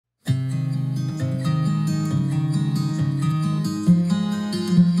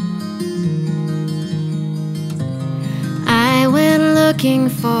looking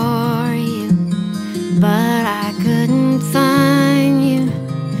for you, but I couldn't find you.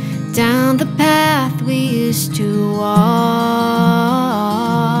 Down the path we used to walk,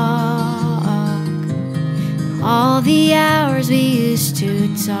 all the hours we used to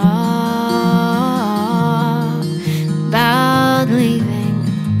talk about leaving.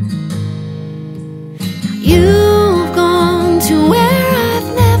 You've gone to where I've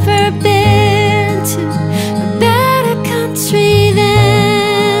never been to, a better country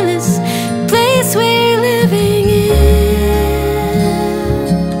than this place we're living in.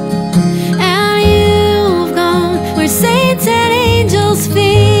 And you've gone where saints and angels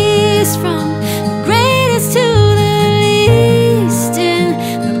feast, from the greatest to the least, in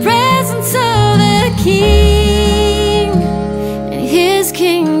the presence of the King and His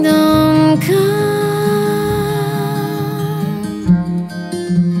kingdom come.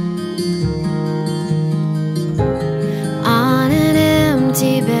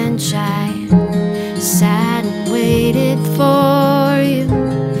 Bench I sat and waited for you,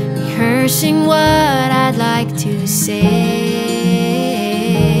 rehearsing what I'd like to say.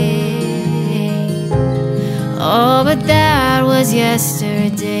 Oh, but that was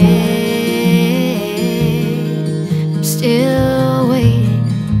yesterday. I'm still waiting,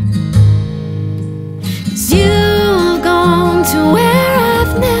 'cause you've gone to where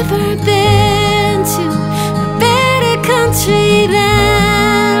I've never been to, a better country than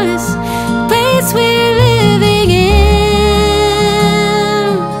we're living in.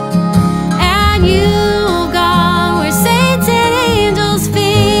 And you've gone where saints and angels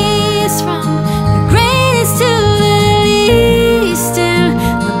feast, from the greatest to the least, in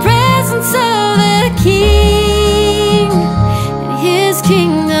the presence of the King and His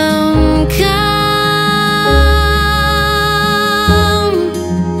kingdom come.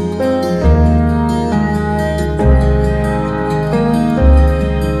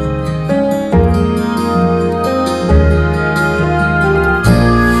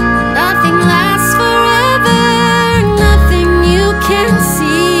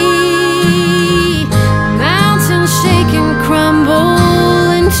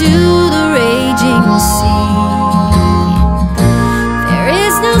 To the raging sea, there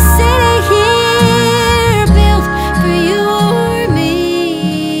is no city here built for you or me.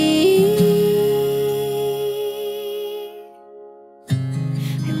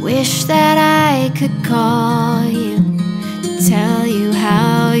 I wish that I could call you to tell you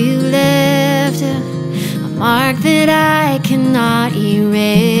how you lived, a mark that I cannot erase.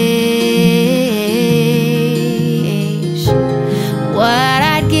 What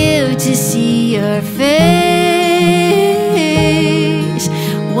I'd give to see your face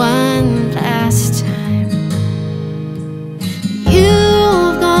one last time.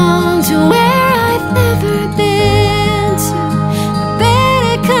 You've gone to where I've never been to, a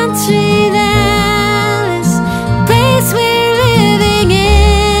better country than this place we're living in.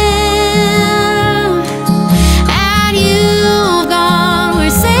 And you've gone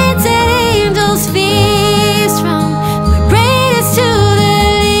where saints and angels feast, from the greatest to the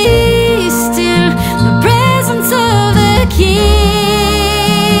least, in the presence of the King.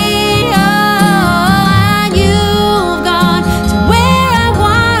 Oh, and you've gone to where I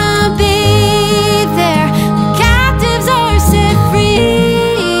wanna be. There the captives are set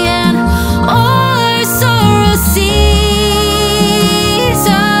free, and all our sorrow cease.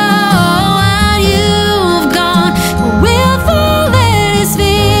 Oh, and you've gone where we'll fall at His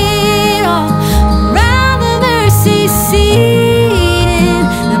feet, all around the mercy seat, in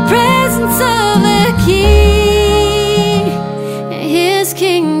the presence of the King and His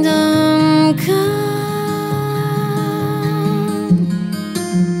kingdom come.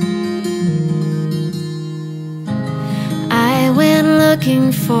 I went looking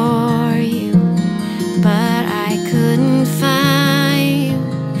for you, but I couldn't find you.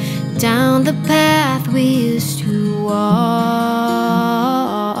 Down the path we used to walk,